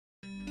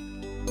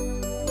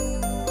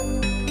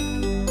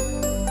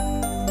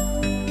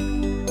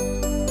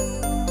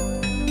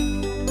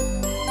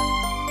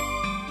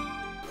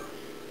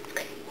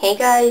Hey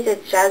guys,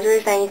 it's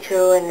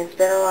Jazzers92 and it's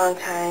been a long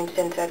time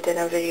since I've done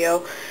a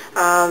video.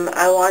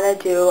 I want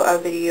to do a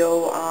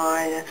video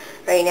on,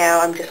 right now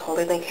I'm just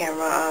holding the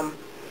camera,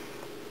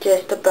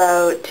 just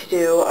about to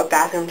do a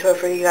bathroom tour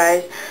for you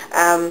guys.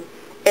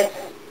 It's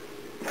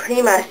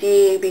pretty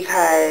messy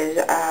because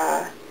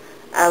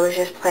I was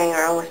just playing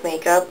around with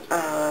makeup,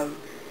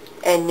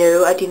 and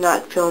no, I did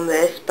not film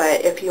this,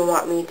 but if you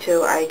want me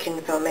to, I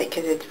can film it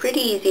because it's pretty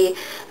easy.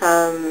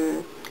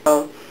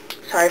 Oh,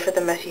 sorry for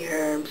the messy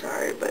hair, I'm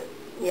sorry, but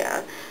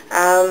yeah.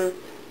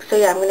 So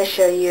yeah, I'm going to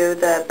show you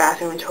the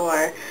bathroom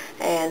tour,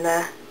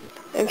 and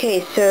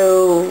okay,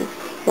 so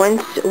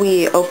once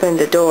we open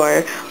the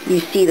door, you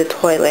see the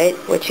toilet,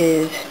 which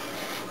is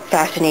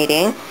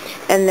fascinating,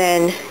 and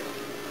then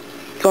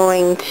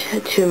going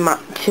to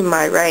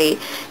my right,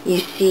 you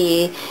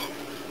see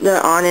the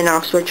on and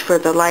off switch for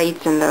the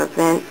lights and the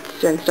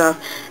vents and stuff,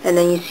 and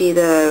then you see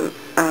the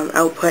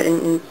output,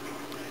 and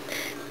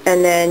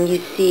then you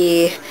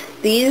see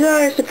these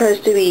are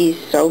supposed to be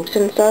soaps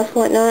and stuff,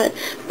 whatnot,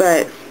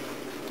 but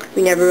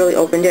we never really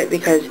opened it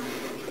because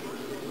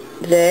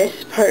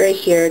this part right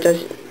here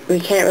we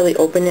can't really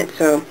open it,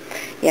 so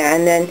yeah.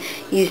 And then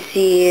you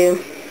see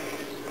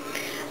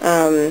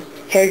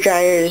hair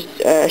dryers,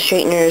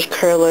 straighteners,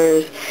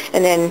 curlers,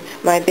 and then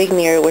my big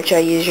mirror, which I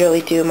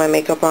usually do my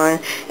makeup on,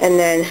 and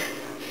then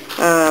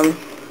I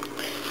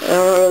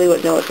don't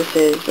really know what this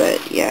is,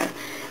 but yeah.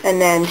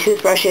 And then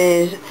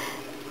toothbrushes,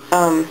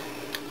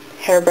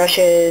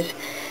 hairbrushes,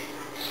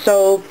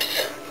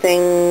 soaps,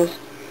 things,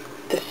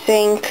 the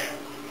sink,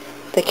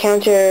 the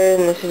counter,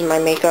 and this is my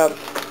makeup,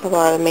 a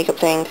lot of makeup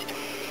things.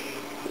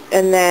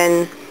 And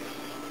then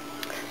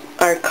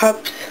our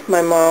cups,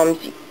 my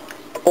mom's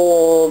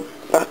old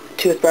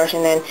toothbrush,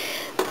 and then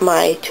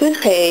my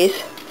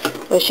toothpaste,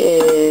 which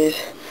is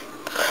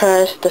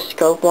Crest, the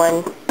Scope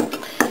one.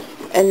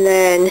 And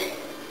then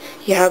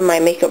you have my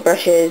makeup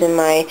brushes and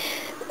my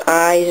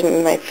eyes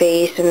and my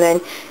face, and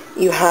then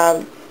you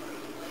have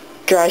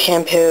dry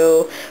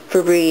shampoo,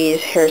 Febreze,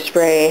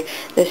 hairspray.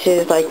 This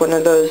is like one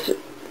of those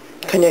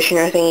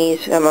conditioner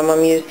thingies that my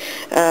mom used.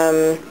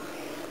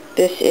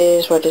 This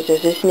is, what is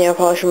this? This is nail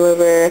polish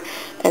remover,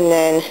 and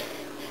then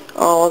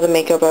all the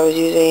makeup I was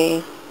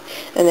using,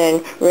 and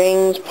then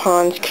rings,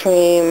 Pond's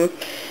cream,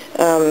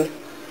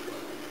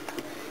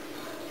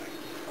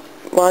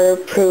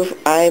 waterproof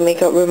eye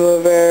makeup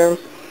remover,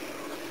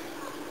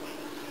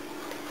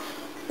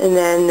 and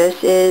then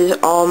this is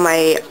all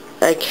my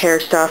like hair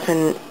stuff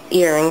and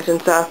earrings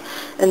and stuff,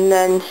 and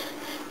then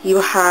you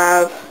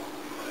have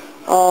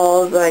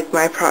all like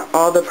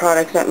all the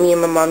products that me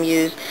and my mom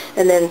use,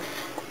 and then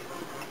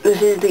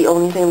this is the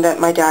only thing that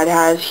my dad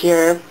has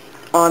here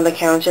on the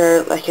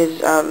counter, like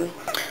his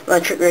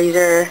electric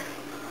razor.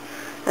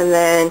 And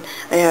then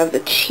I have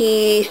the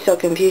tea,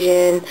 Silk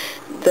Infusion,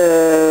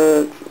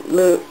 the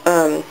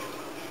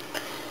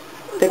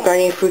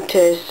Garnier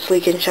Fructis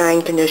Sleek and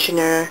Shine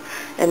conditioner,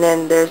 and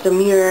then there's the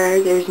mirror,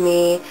 there's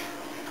me,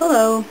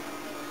 hello,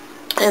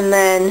 and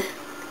then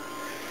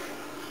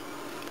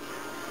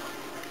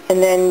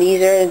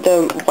these are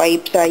the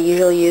wipes I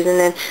usually use, and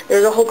then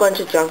there's a whole bunch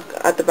of junk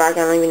at the back.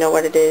 I don't even know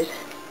what it is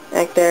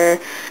back there.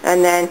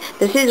 And then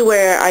this is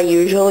where I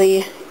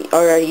usually,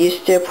 or I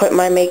used to put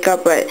my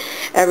makeup, but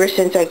ever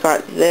since I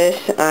got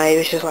this, I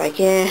was just like,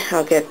 yeah,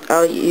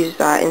 I'll use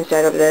that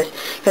instead of this,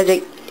 because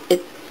I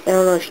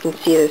don't know if you can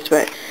see this,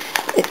 but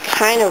it's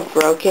kind of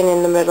broken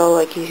in the middle,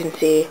 like you can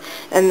see.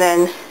 And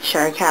then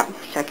shower cap,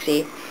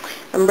 sexy.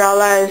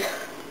 Umbrellas,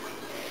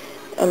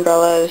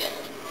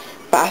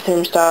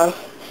 bathroom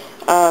stuff.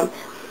 I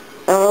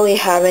don't really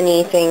have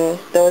anything.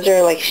 Those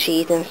are like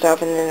sheets and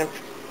stuff, and then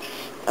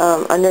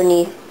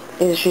underneath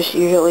is just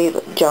usually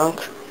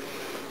junk.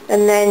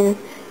 And then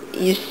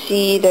you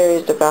see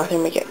there's the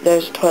bathroom again,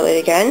 there's the toilet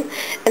again,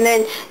 and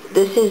then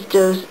this is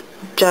just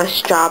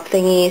drop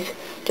thingies,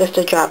 just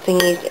the drop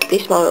thingies. They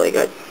smell really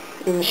good.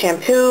 And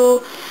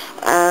shampoo,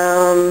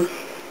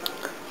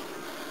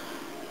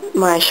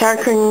 my shower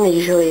curtain,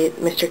 usually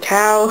Mr.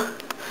 Towel,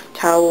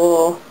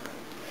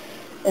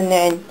 and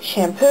then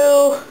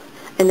shampoo.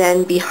 And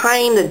then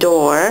behind the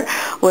door,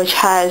 which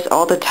has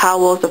all the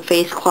towels, the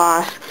face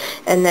cloths,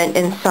 and then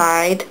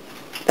inside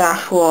the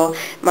actual,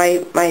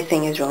 my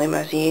thing is really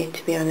messy,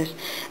 to be honest,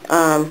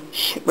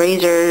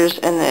 razors,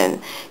 and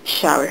then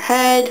shower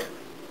head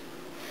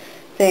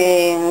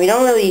thing. We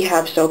don't really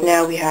have soap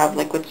now, we have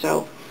liquid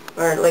soap,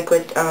 or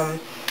liquid, or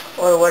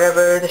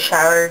whatever, the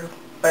shower,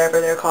 whatever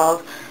they're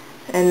called.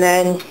 And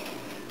then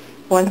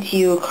once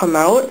you come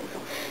out,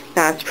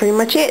 that's pretty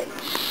much it.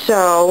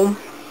 So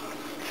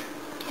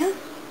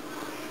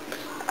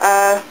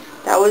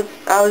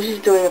I was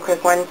just doing a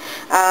quick one.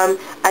 I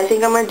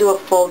think I'm going to do a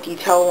full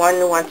detail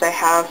one once I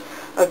have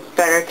a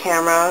better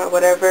camera or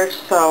whatever,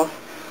 so,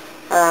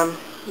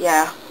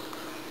 yeah.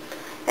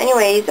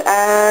 Anyways,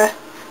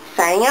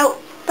 signing out.